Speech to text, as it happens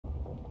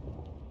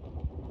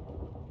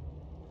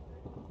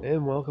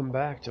And welcome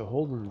back to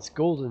Holden's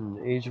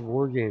Golden Age of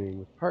Wargaming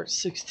with part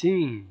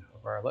 16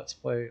 of our Let's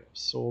Play of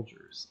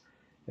Soldiers.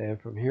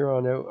 And from here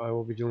on out I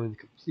will be doing the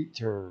complete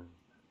turn,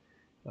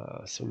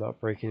 so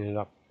not breaking it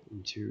up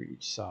into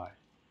each side.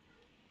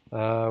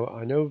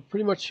 I know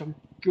pretty much I'm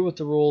good with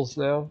the rolls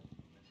now,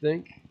 I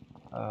think.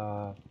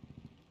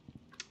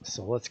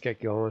 So let's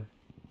get going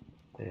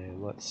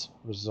and let's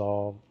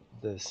resolve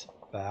this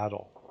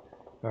battle.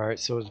 Alright,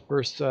 so the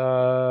first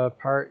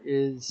part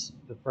is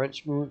the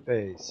French movement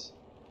phase.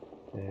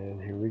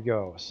 And here we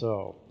go.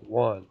 So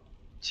 1,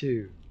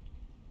 2,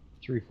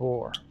 3,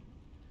 4.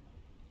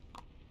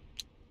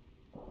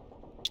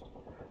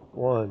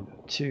 1,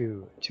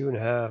 2,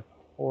 2.5,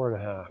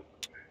 4.5.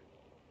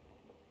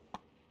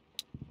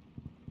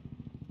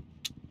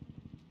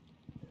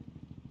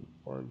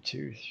 1,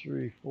 2,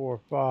 3,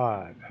 4,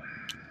 5.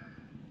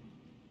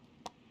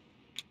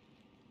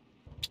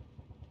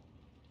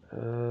 We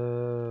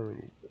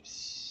need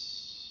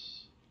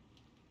this.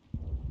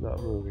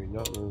 Not moving,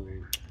 not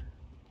moving.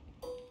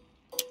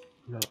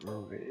 Not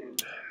moving.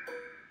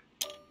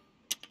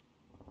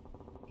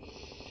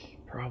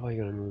 Probably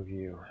gonna move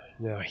you.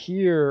 Now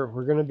here,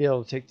 we're gonna be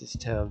able to take this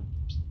town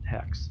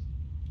hex.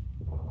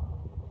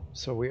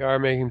 So we are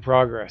making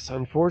progress.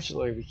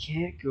 Unfortunately, we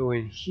can't go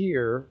in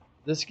here.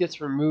 This gets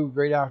removed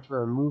right after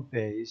our move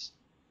phase,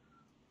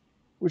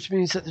 which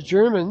means that the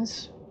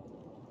Germans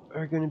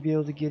are going to be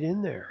able to get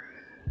in there.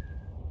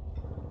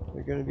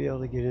 They're going to be able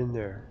to get in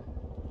there.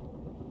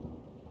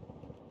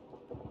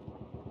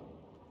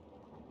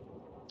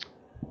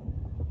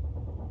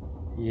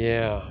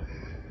 Yeah.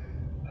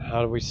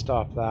 How do we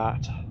stop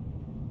that?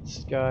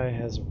 This guy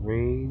has a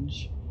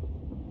range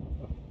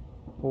of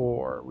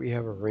 4. We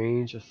have a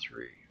range of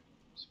 3.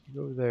 So if we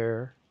go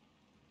there,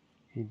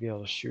 he'd be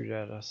able to shoot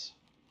at us.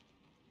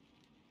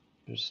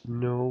 There's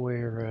no way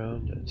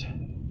around it.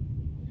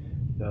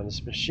 Now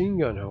this machine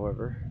gun,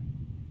 however,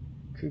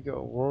 could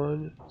go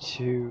 1,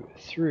 2,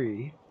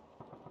 3.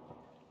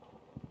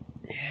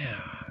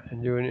 Yeah,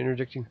 and do an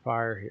interdicting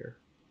fire here.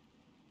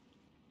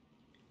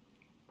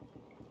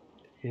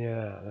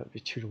 Yeah, that'd be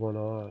 2-to-1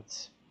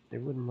 odds. They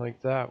wouldn't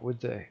like that, would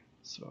they?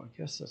 So I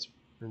guess that's what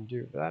we're going to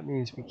do. But that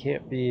means we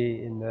can't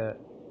be in that.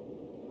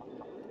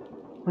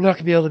 We're not going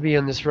to be able to be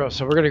on this row.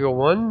 So we're going to go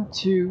 1,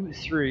 2,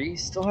 3.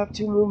 Still have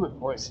 2 movement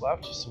points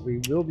left. So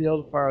we will be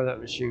able to fire that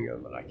machine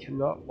gun. But I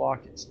cannot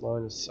block its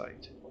line of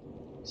sight.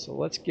 So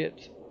let's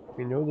get...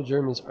 We know the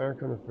Germans aren't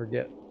going to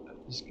forget that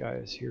this guy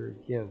is here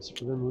again. So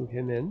we're going to move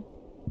him in.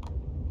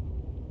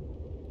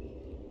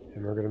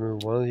 And we're going to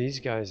move one of these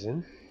guys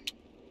in.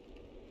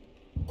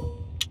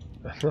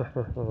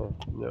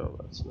 No,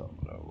 that's not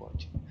what I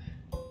want.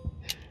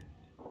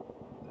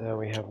 Now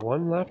we have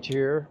one left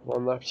here,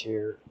 one left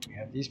here. We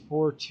have these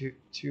poor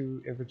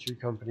two infantry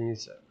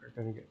companies that are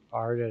going to get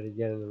fired at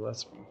again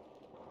unless we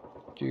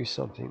do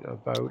something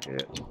about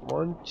it.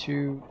 1,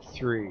 2,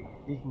 3.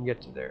 He can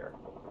get to there.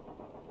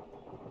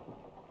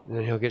 And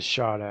then he'll get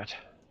shot at.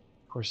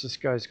 Of course, this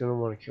guy's going to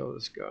want to kill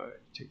this guy,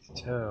 take the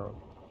town.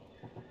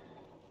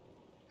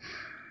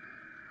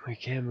 We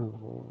can move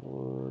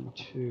 1,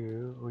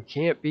 2. We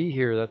can't be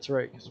here, that's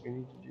right, because we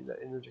need to do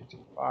that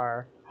interdicting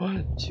fire.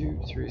 1,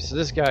 2, 3. So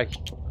this guy, I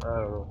don't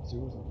know what to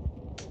do with him.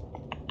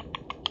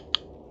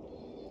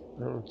 I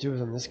don't know what to do with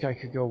him. This guy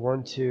could go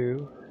 1,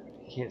 2.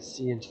 He can't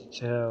see into the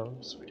town,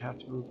 so we'd have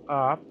to move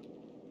up.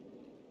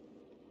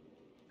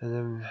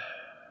 And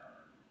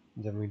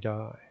then we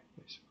die,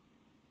 basically.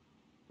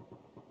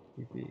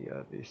 It'd be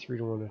a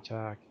 3-to-1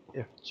 attack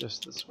if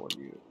just this one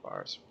unit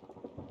fires.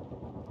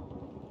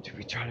 Do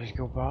we try to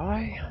go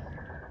by?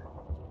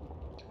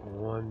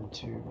 1,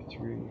 2,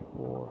 3,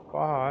 4,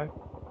 5.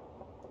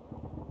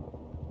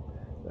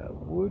 That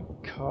would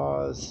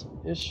cause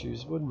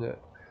issues, wouldn't it?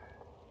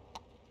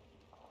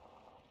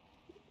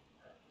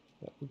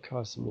 That would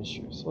cause some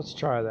issues. Let's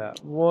try that.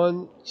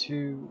 1,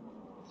 2,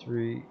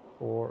 3,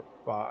 4,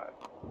 5.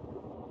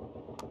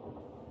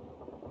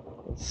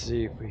 Let's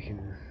see if we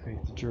can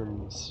make the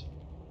Germans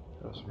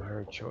have some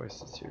hard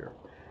choices here.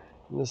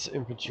 And this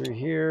infantry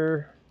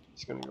here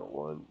is going to go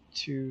 1,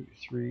 2,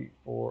 3,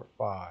 4,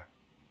 5.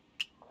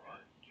 1,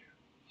 2,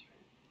 3,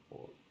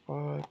 4,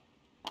 5.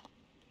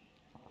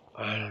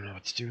 I don't know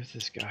what to do with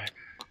this guy.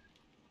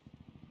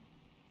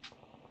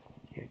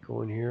 Can't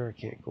go in here. I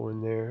can't go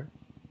in there.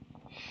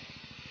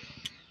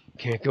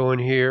 Can't go in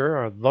here.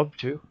 I'd love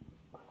to.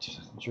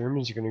 The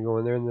Germans are going to go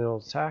in there and they'll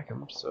attack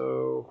them.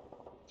 So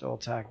they'll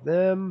attack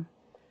them.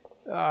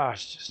 Ah,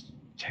 it's just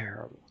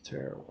terrible,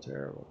 terrible,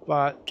 terrible.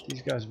 But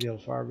these guys will be able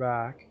to fire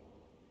back.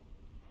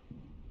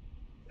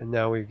 And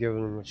now we've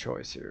given them a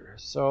choice here.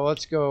 So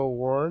let's go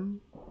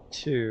 1,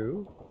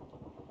 2.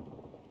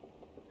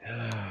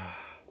 Yeah,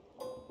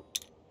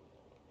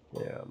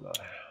 I don't know.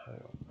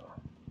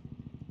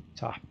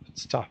 Tough.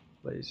 It's tough,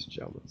 ladies and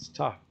gentlemen. It's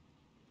tough.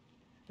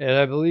 And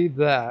I believe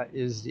that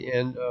is the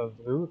end of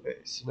the move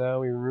phase. So now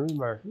we remove the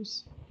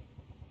markers.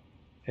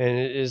 And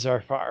it is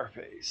our fire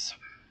phase.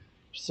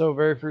 So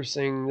very first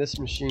thing, this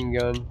machine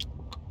gun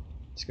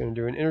is going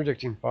to do an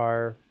interdicting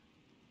fire.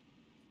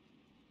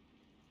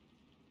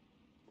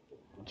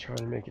 trying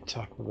to make it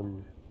tough for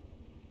them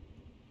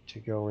to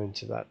go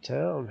into that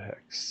town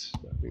hex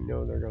that we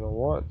know they're going to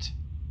want.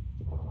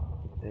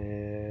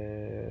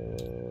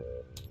 And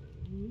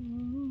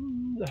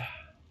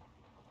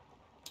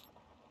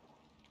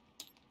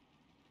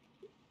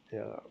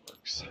yeah, that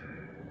works.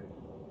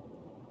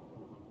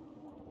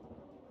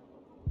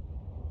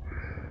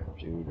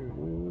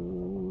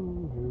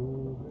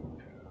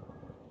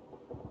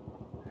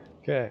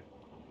 Okay.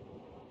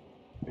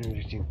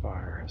 Interjecting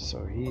fire.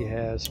 So he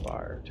has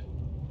fired.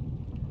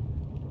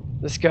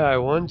 This guy,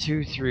 1,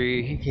 2,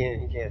 3, he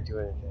can't do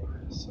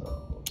anything. So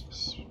we'll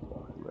just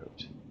walk him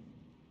out.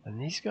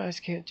 And these guys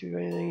can't do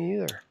anything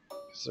either,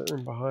 because they're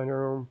in behind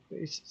our own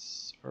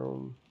faces.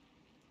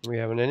 We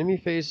have an enemy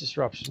phase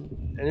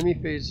disruption. Enemy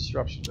phase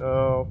disruption.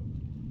 Oh,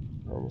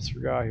 I almost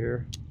forgot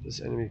here. This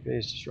enemy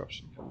phase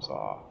disruption comes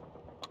off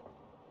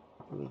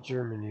for the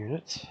German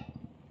unit.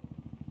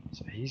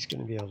 So he's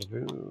going to be able to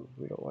move.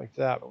 We don't like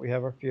that, but we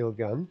have our field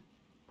gun.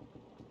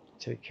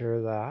 Take care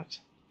of that.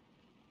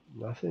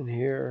 Nothing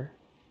here.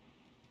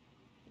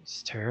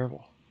 It's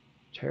terrible.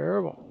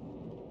 Terrible.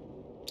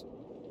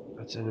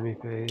 That's enemy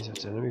phase.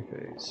 That's enemy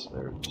phase.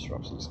 Their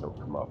disruptions don't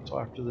come up until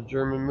after the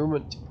German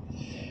movement.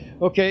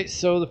 Okay,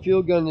 so the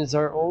field gun is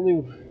our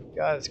only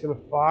guy that's going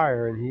to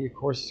fire, and he, of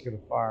course, is going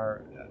to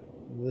fire at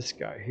this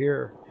guy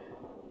here.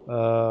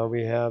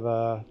 We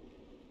have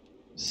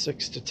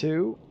 6 to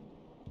 2,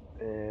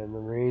 and the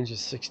range is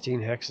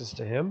 16 hexes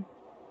to him.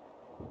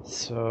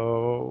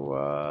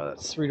 So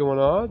that's 3 to 1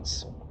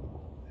 odds.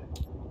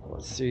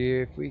 Let's see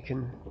if we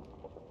can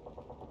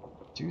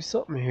do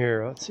something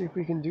here. Let's see if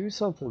we can do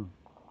something.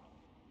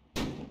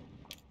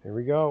 Here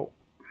we go.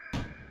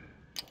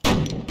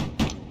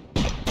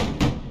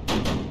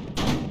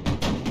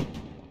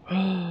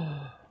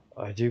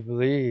 I do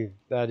believe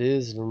that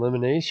is an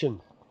elimination.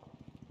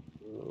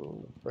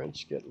 Oh, the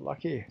French get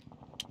lucky.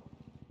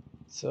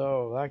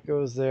 So that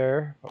goes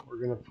there, but we're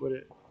going to put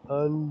it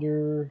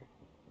under...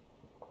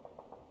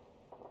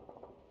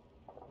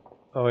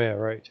 Oh yeah,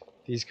 right.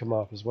 These come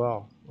off as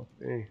well.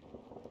 Okay.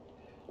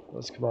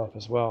 Those come off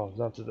as well.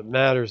 Not that it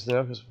matters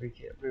now because we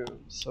can't move.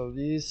 So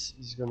these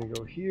is going to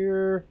go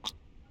here,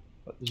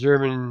 but the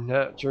German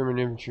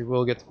infantry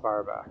will get the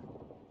fire back.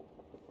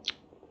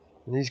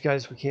 And these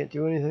guys, we can't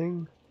do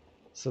anything.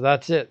 So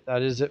that's it.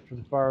 That is it for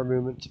the fire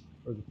movement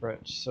for the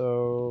French.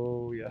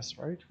 So yes,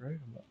 right. I'm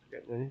not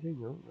forgetting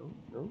anything.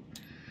 No.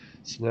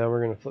 So now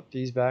we're going to flip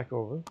these back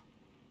over,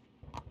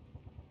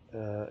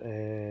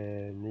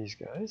 and these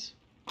guys.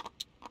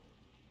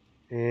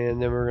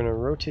 And then we're going to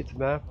rotate the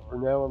map. We're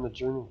now on the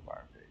German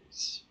fire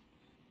phase.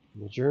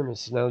 And the Germans.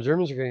 So now the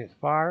Germans are going to get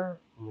the fire,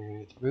 and they're going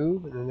to get the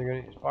move, and then they're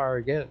going to get the fire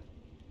again.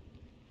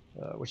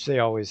 Which they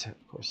always have.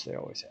 Of course, they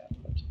always have.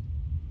 But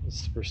this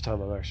is the first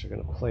time I'm actually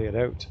going to play it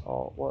out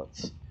all at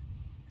once.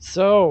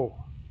 So,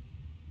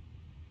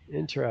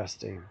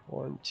 interesting.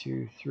 1,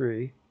 2,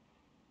 3.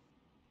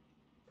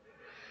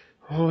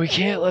 Well, we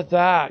can't let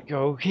that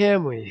go,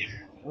 can we?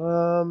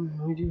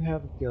 We do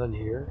have a gun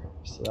here,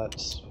 so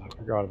that's...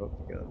 I forgot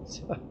about the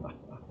guns.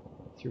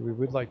 We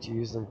would like to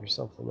use them for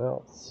something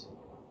else.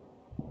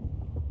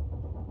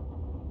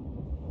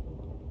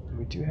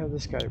 We do have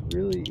this guy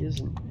really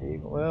isn't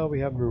able... Well, we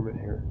have movement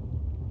here.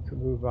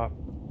 Could move up.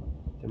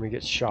 Then we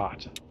get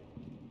shot.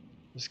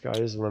 This guy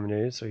is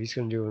eliminated, so he's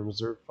going to do a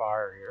reserve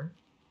fire here.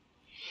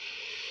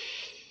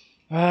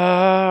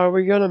 Are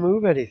we going to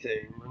move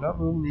anything? We're not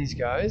moving these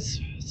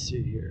guys. Let's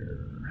see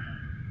here.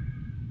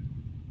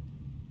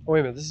 Oh,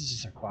 wait a minute. This is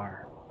just a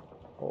fire.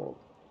 Hold.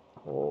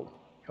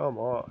 Come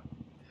on.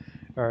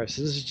 Alright,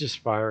 so this is just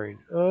firing.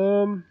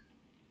 1,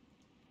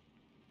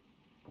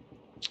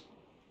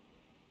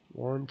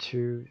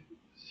 2.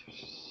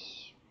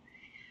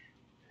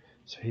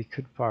 So he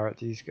could fire at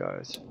these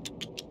guys.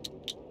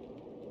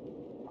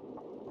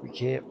 We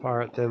can't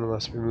fire at them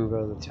unless we move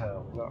out of the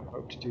town. We're not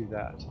about to do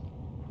that.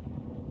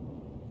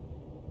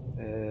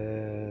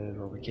 And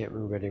well, we can't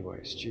move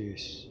anyways.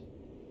 Jeez.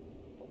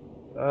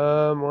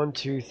 1,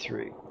 2,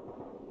 3.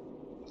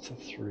 That's a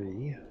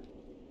 3.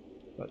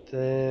 But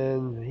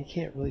then he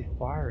can't really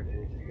fire at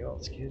anything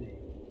else, can he?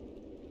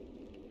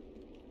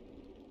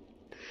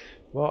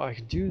 Well, I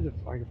can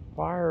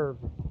fire.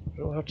 I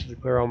don't have to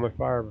declare all my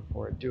fire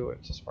before I do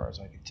it, as far as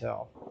I can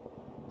tell.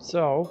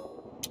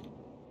 So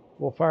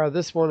we'll fire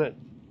this one at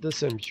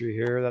this infantry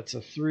here. That's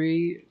a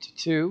 3 to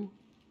 2.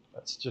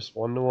 That's just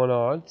 1 to 1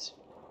 odds.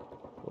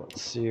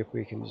 Let's see if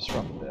we can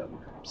disrupt them,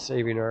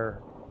 saving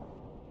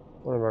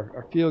one of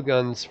our field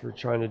guns for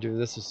trying to do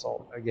this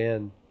assault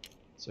again.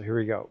 So here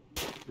we go.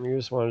 We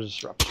just want to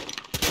disrupt it.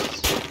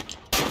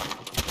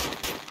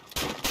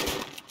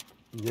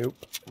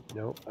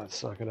 Nope,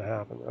 that's not going to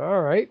happen.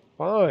 Alright,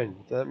 fine.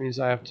 That means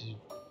I'm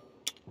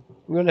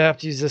going to have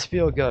to use this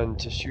field gun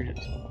to shoot at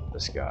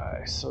this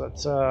guy. So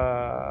that's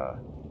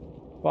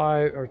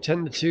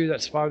 10 to 2,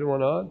 that's 5 to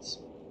 1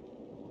 odds.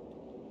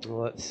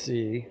 Let's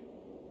see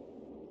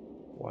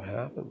what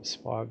happens.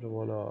 5 to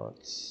 1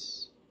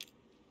 odds.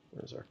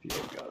 Where's our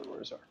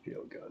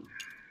field gun?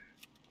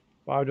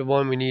 5 to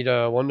 1, we need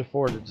 1 to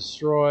 4 to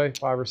destroy,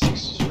 5 or 6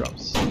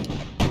 disrupts.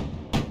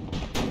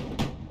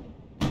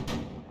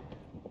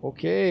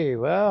 Okay,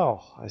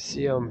 well, I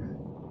see I'm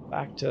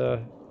back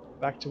to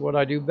what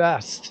I do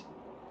best.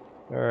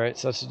 All right,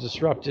 so that's a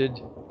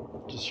disrupted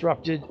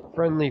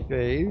friendly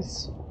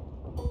phase.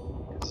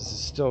 This is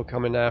still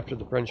coming after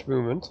the French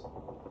movement,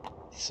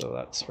 so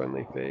that's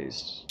friendly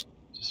phase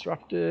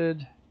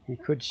disrupted. He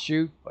could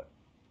shoot, but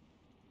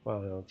well,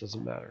 no, it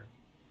doesn't matter.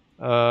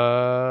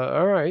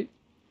 All right.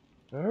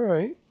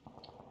 So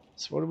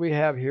what do we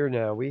have here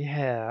now?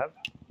 We're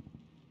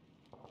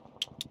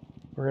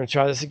going to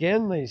try this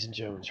again, ladies and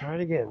gentlemen. Try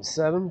it again.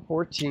 7,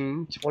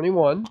 14,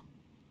 21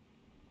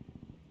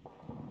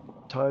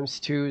 times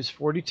 2 is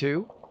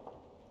 42.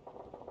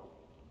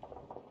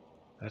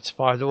 That's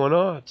 5 to 1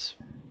 odds.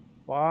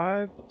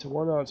 5 to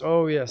 1 odds.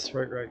 Oh, yes,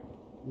 right.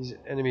 These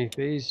enemy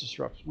phase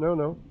disruption.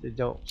 No, they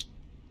don't.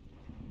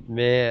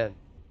 Man,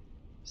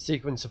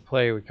 sequence of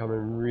play would come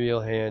in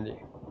real handy.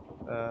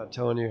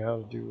 Telling you how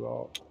to do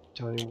all,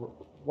 telling you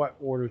what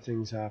order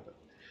things happen.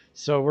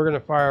 So we're going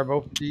to fire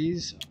both of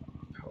these.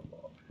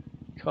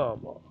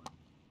 Come on.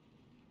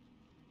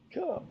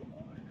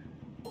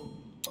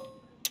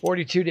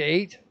 42 to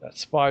 8.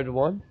 That's 5 to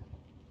 1.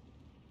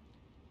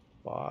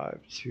 5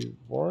 to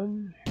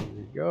 1. Here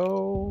we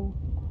go.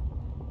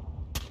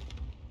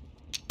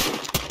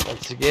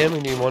 Once again, we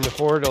need 1 to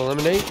 4 to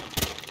eliminate.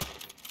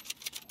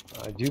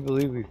 I do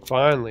believe we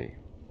finally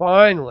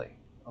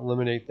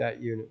eliminate that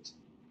unit.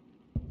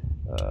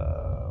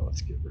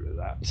 Let's get rid of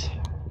that.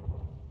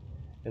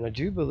 And I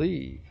do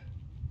believe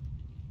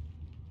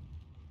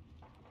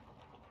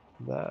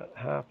that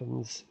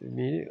happens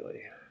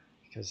immediately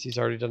because he's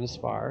already done his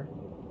fire.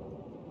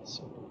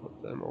 So we'll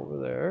put them over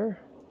there.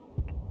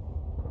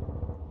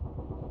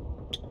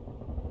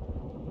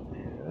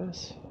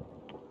 Yes.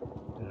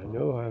 And I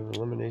know I have an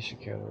elimination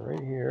counter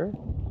right here.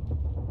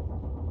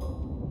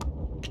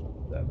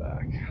 Put that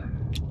back.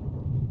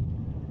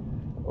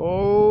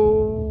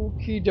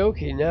 Okie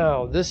dokie.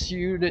 Now, this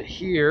unit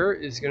here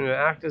is going to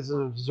act as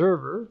an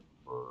observer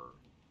for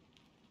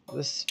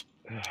this.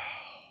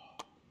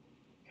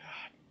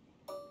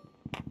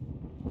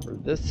 For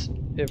this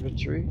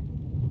infantry,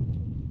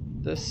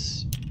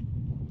 this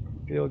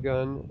field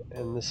gun,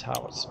 and this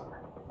howitzer.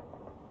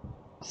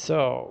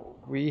 So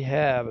we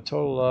have a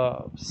total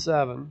of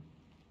 7,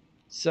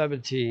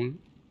 17,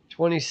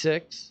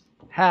 26.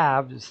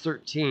 Halved is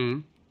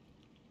 13.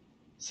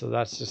 So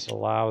that's just a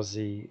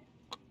lousy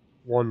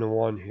 1 to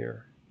 1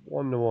 here.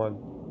 1 to 1.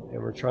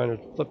 And we're trying to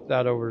flip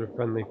that over to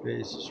friendly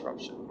phase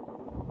disruption.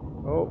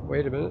 Oh,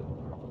 wait a minute.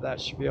 That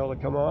should be able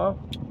to come off.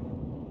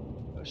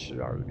 That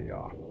should already be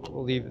off.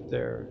 We'll leave it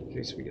there in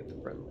case we get the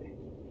friendly.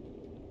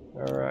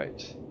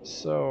 Alright,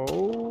 so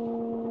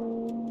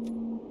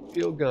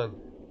field gun.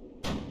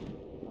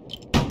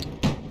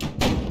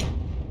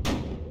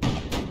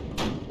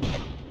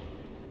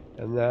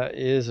 And that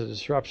is a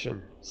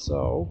disruption.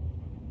 So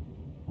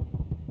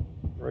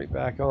right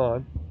back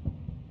on.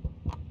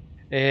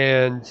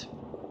 And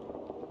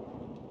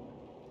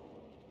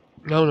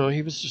no,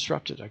 he was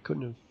disrupted. I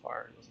couldn't have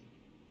fired.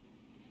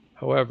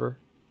 However,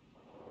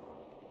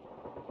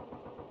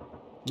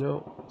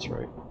 no, that's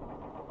right.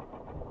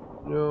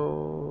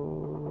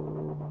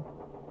 No.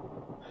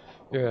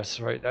 Yes,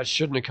 right. That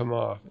shouldn't have come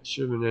off. It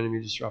should have been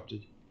enemy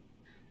disrupted.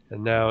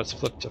 And now it's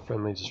flipped to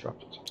friendly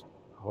disrupted.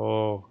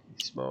 Oh,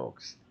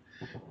 smokes.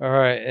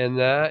 Alright, and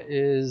that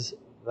is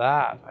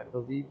that. I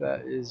believe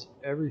that is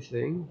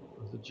everything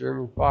with the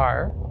German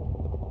fire.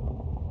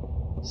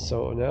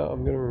 So now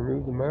I'm going to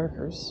remove the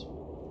markers.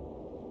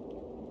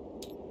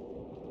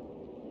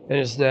 And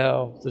it's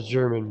now the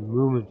German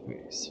movement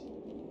phase,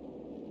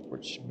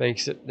 which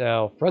makes it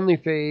now friendly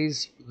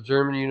phase for the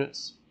German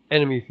units,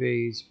 enemy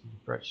phase for the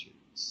French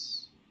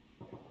units.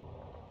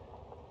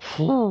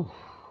 Whew.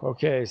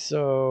 Okay,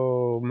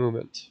 so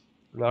movement.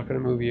 We're not going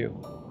to move you.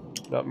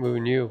 Not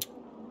moving you.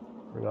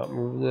 We're not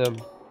moving them.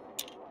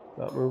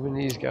 Not moving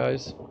these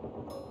guys.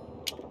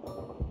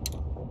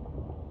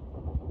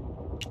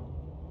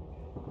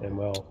 And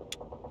well,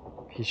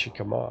 he should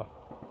come off.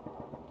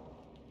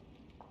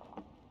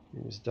 He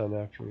was done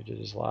after we did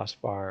his last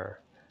fire.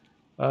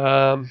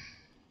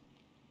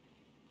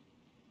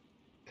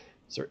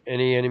 Is there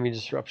any enemy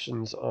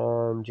disruptions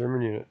on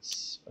German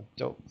units? I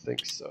don't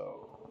think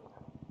so.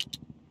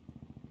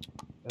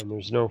 And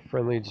there's no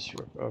friendly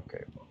disrupt.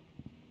 Okay.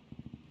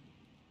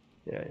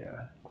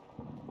 Yeah.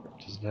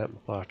 Doesn't happen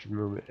after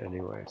movement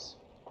anyways.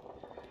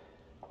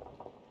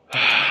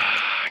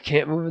 I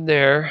can't move in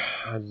there.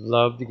 I'd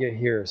love to get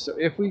here. So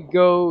if we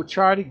go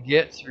try to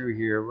get through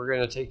here, we're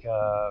going to take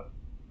a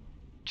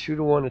 2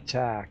 to 1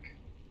 attack.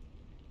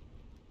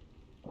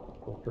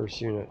 The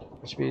first unit,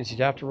 which means you'd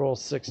have to roll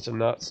 6 to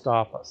not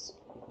stop us.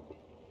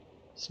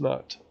 It's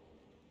not.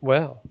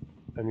 Well,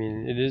 I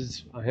mean, it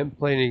is him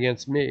playing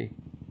against me,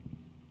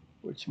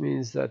 which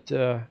means that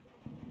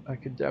I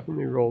could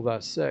definitely roll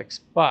that 6,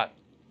 but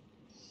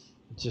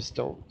I just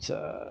don't.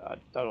 I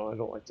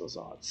don't like those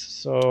odds.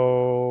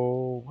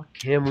 So what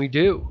can we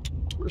do?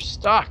 We're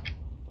stuck,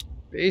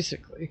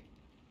 basically.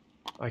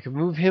 I could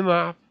move him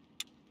up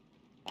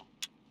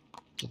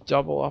to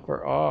double up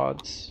our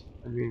odds.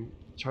 I mean,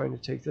 trying to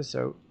take this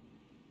out.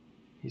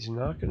 He's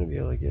not going to be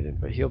able to get in,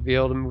 but he'll be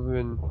able to move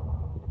in.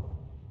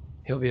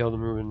 He'll be able to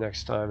move in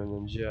next time and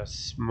then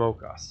just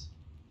smoke us.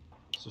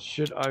 So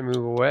should I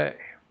move away?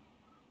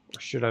 Or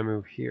should I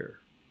move here?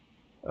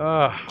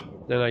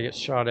 Then I get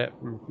shot at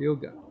from the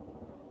field gun.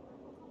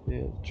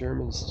 Yeah, the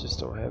Germans just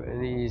don't have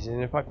any easy.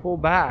 And if I pull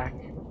back,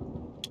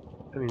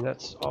 I mean,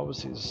 that's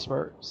obviously the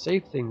smart,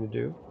 safe thing to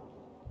do.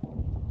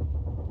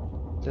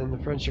 Then the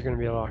French are going to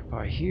be able to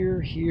occupy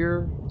here,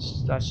 here.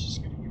 That's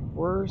just going to get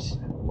worse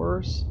and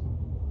worse.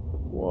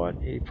 What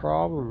a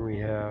problem we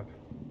have.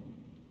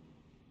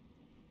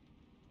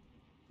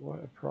 What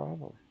a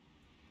problem.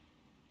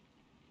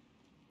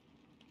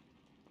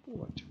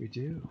 What do we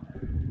do?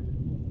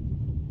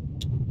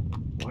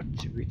 What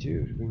do we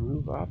do? Do we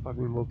move up? I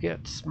mean, we'll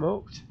get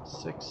smoked.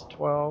 6,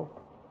 12,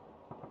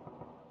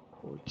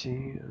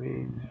 14. I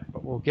mean,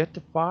 but we'll get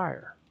to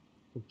fire.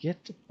 We'll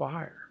get to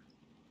fire.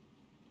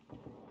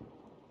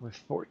 With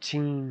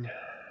 14,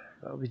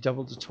 that'll be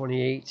doubled to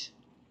 28.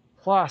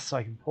 Plus,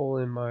 I can pull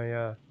in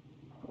my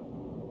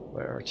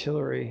my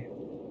artillery.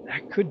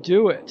 That could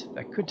do it.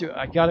 That could do it.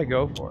 I gotta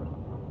go for it.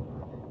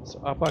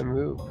 So up I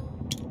move.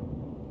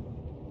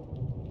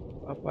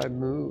 Up I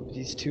move.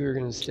 These two are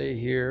gonna stay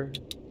here.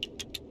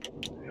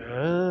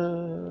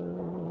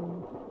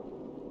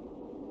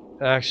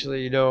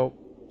 Actually, you know,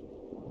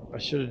 I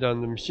should have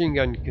done the machine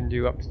gun can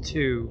do up to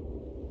 2.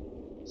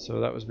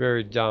 So that was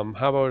very dumb.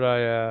 How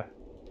about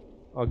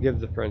I'll give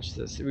the French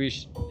this.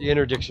 The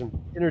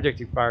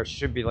interdicting fire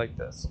should be like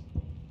this,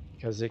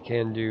 because it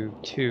can do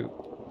 2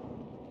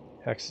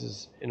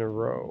 hexes in a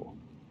row.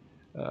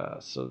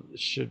 So it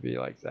should be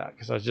like that,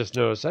 because I just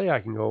noticed, hey, I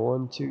can go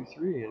 1, 2,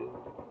 3. And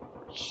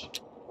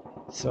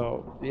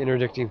so the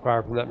interdicting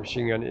fire from that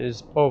machine gun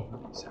is both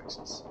of these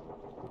hexes.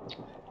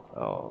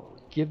 I'll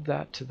give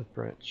that to the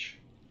French.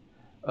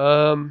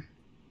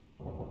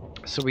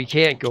 So we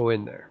can't go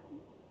in there.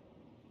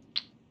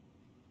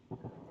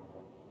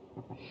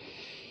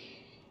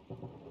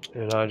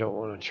 And I don't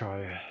want to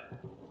try. I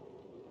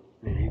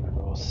mean, even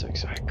roll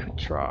 6, I could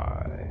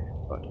try,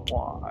 but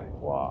why?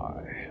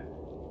 Why?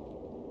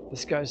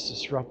 This guy's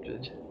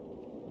disrupted.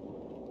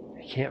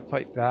 He can't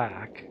fight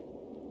back.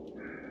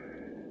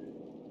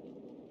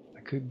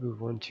 I could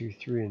move 1, 2,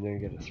 3, and then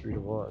get a 3 to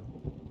 1.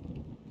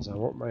 Because I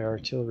want my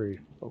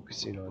artillery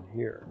focusing on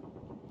here.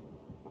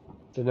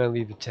 Then I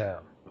leave the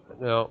town.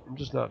 No, I'm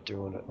just not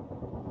doing it.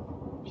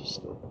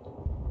 Just not.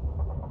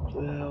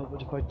 Well,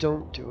 but if I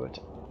don't do it,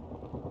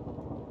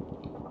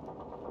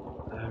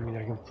 I mean,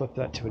 I can flip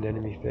that to an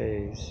enemy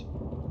phase.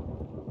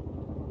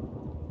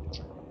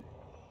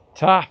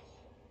 Tough.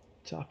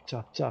 Tough,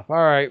 tough, tough.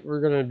 Alright,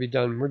 we're going to be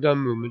done. We're done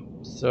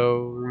movement.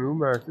 So, remove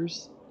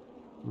markers.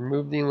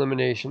 Remove the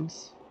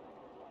eliminations.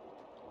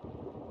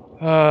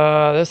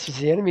 This is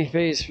the enemy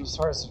phase as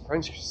far as the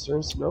French are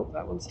concerned. So nope,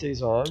 that one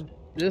stays on.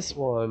 This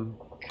one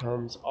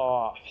comes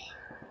off.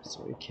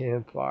 So we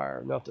can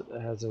fire. Not that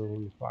it has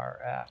anything to fire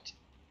at.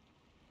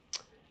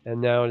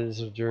 And now it is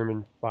a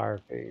German fire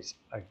phase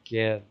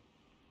again.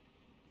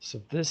 So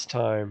this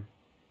time,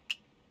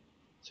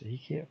 so he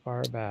can't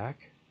fire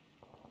back.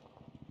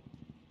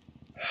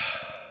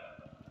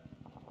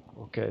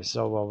 Okay,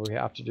 so well, we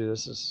have to do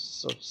this.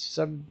 So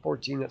 7,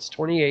 14, that's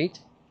 28.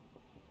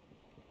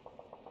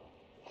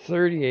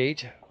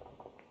 38.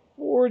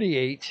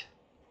 48.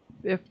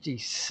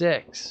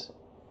 56.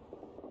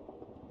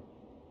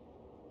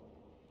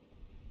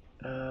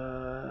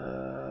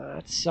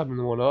 That's 7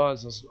 to 1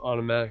 odds. That's an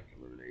automatic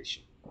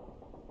elimination.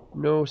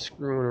 No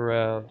screwing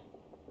around.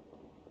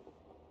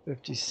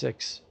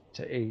 56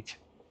 to 8.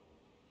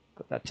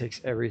 But that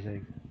takes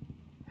everything.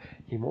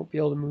 He won't be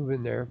able to move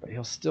in there, but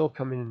he'll still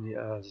come in the...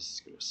 this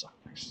is going to suck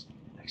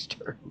next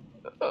turn.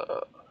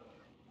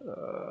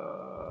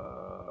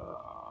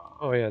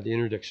 Oh yeah, the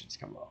interdictions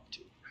come off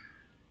too.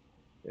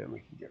 And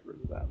we can get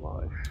rid of that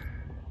line.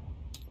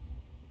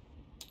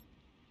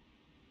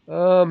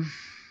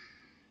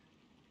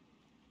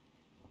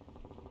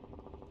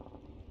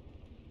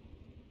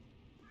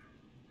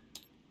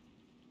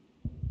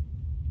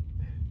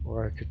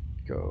 Or I could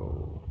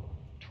go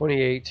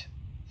 28,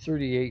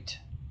 38,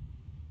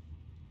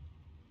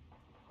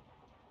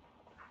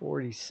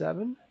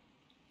 47.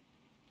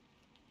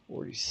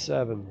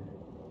 47.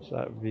 So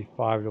that would be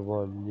 5 to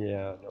 1.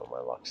 Yeah, no,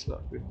 my luck's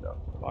not good enough.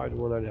 5 to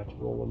 1, I'd have to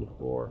roll 1 to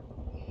 4.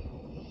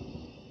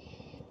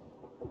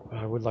 But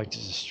I would like to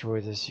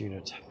destroy this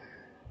unit.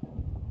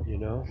 You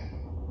know?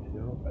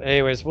 But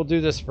anyways, we'll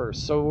do this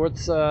first. So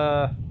what's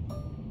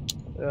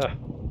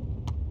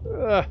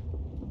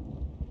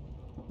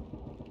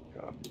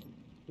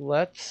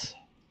let's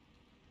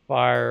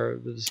fire.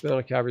 The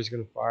dismounted cavalry is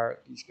going to fire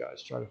at these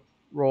guys. Try to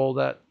roll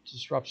that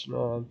disruption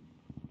on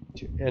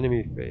to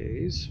enemy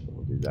phase.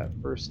 We'll do that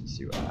first and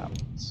see what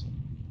happens.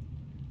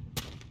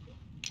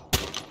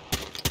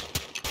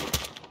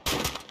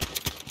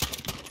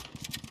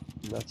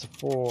 And that's a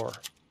 4.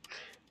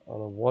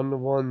 On a 1 to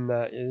 1,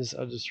 that is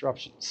a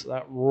disruption. So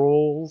that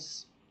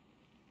rolls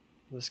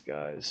this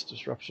guy's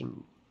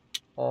disruption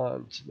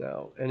on to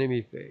now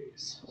enemy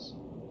phase.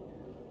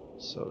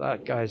 So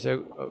that guy's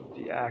out of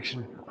the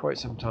action for quite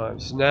some time.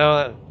 So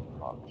now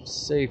I'm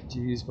safe to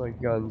use my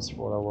guns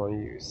for what I want to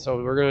use. So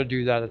we're going to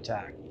do that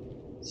attack.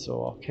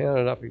 So I'll count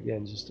it up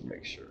again just to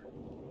make sure.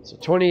 So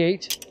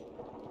 28,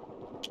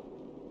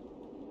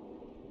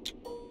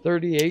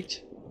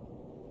 38,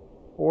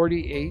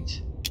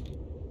 48,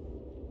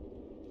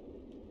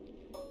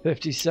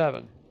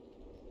 57.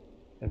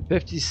 And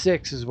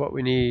 56 is what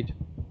we need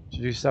to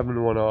do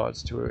 7-1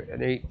 odds to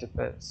an 8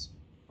 defense.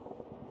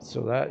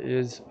 So that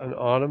is an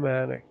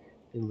automatic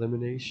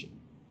elimination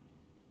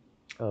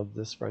of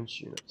this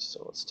French unit.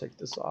 So let's take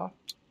this off.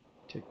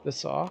 Take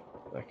this off.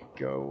 That could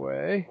go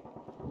away.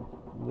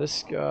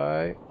 This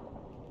guy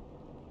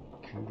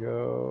can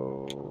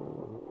go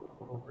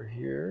over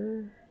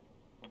here.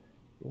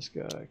 This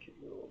guy can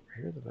go over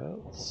here, the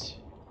mounts.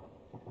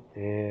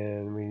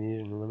 And we need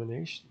an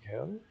elimination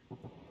counter.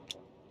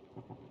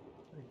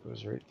 That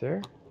goes right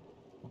there.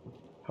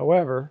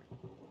 However,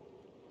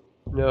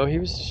 no, he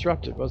was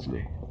disrupted, wasn't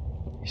he?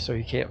 So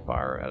he can't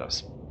fire at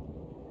us.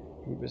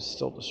 He was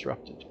still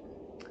disrupted.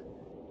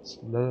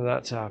 So none of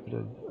that's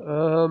happening.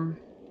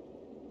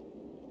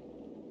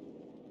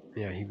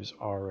 Yeah, he was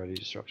already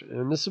disrupted.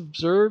 And this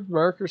observed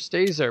marker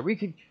stays there. We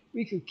could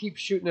keep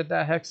shooting at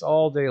that hex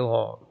all day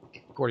long,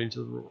 according to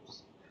the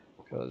rules.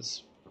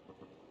 Because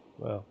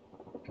the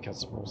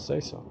rules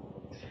say so.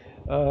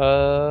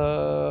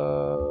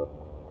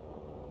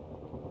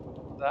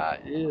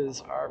 That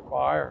is our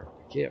fire.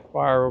 We can't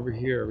fire over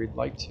here. We'd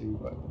like to,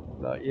 but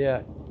not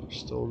yet. We're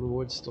still in the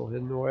woods, still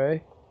hidden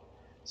away.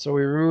 So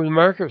we remove the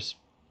markers.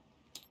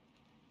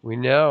 We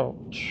now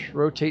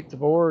rotate the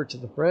board to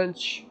the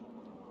French.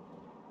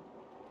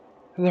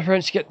 And the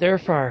French get their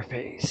fire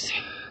phase.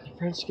 The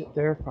French get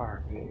their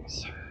fire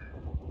phase.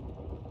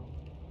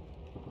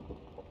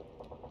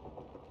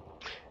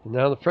 And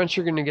now the French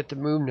are going to get to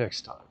move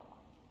next time.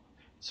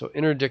 So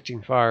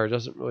interdicting fire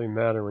doesn't really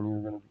matter when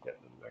you're going to be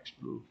getting the next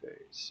move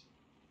phase.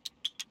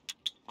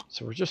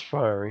 So we're just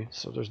firing.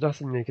 So there's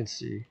nothing they can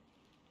see.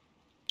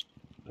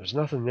 There's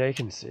nothing they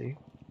can see.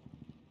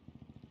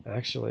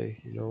 Actually,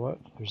 you know what?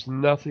 There's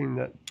nothing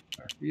that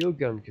our field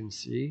gun can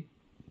see.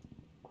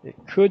 It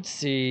could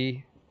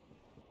see.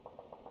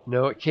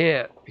 No, it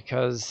can't,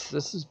 because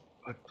this is,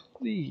 I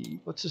believe,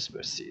 let's just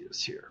see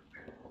this here.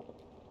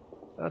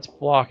 That's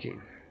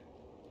blocking.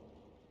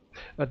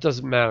 That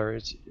doesn't matter.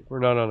 We're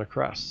not on a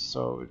crest,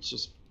 so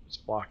it's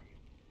blocking.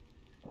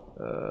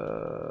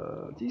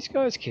 These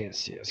guys can't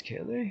see us,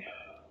 can they?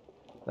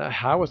 That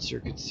howitzer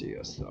could see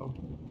us, though.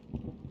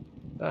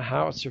 That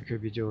howitzer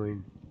could be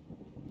doing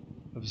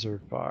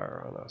observed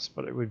fire on us,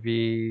 but it would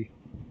be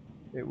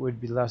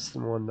less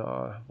than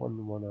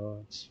 1-1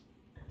 odds.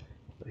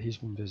 But he's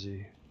been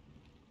busy.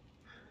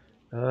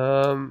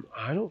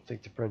 I don't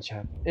think the French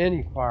have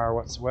any fire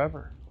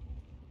whatsoever.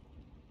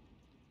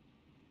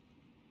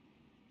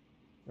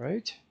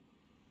 Right?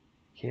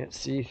 Can't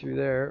see through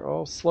there.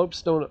 Oh,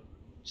 slopes don't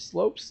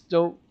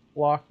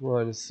block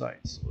line of sight.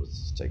 So let's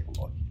just take a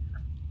look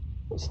here.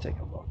 Let's take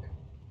a look.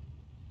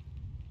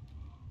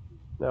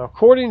 Now,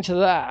 according to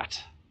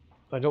that,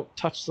 I don't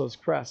touch those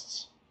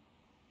crests.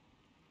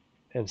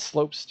 And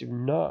slopes do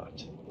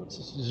not. Let's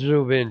just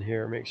zoom in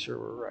here, make sure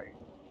we're right.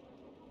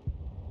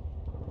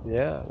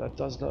 Yeah, that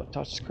does not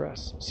touch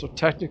crests. So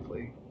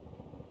technically,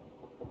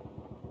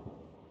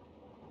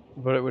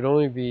 but it would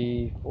only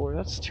be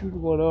that's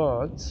 2-1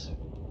 odds.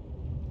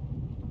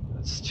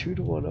 That's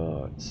 2-1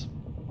 odds.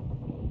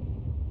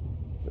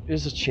 There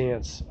is a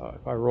chance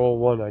if I roll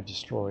 1, I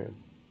destroy him.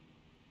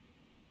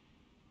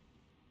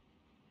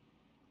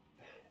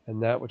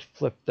 And that would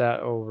flip that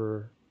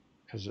over,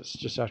 because it's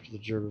just after the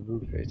German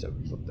move phase, that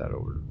would flip that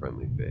over to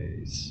friendly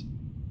phase.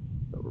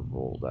 That would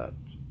roll that.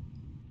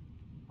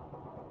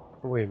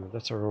 Oh, wait a minute,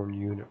 that's our own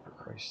unit, for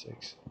Christ's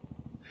sakes.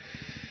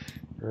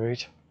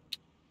 Right?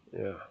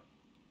 Yeah.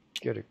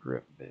 Get a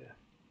grip, man.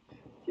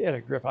 Get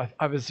a grip.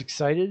 I was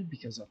excited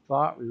because I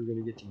thought we were going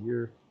to get to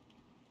hear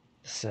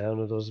the sound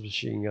of those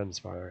machine guns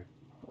firing.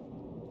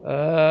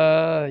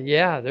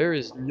 Yeah, there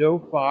is no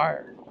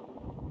fire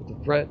with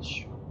the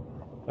French.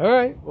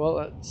 Alright, well,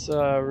 let's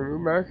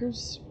remove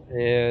markers,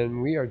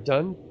 and we are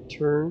done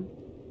turn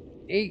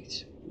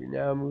 8. We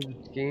now move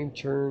the game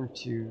turn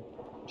to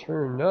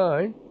turn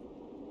 9.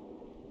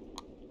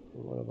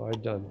 And what have I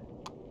done?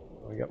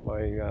 I got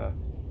my,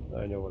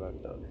 I know what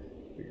I've done.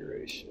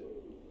 Configuration,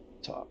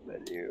 top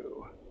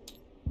menu.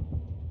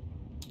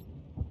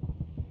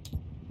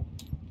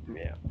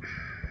 Yeah.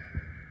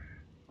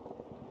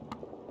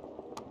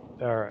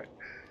 Alright,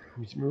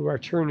 let's move our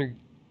turn to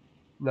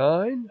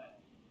 9.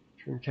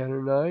 Turn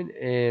counter 9,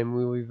 and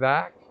we'll be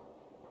back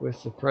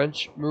with the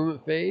French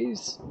movement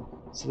phase.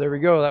 So there we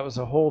go. That was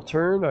a whole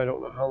turn. I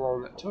don't know how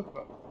long that took,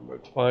 but I'm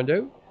about to find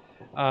out.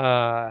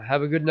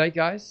 Have a good night,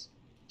 guys.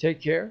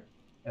 Take care,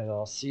 and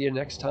I'll see you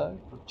next time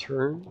for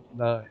turn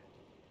 9.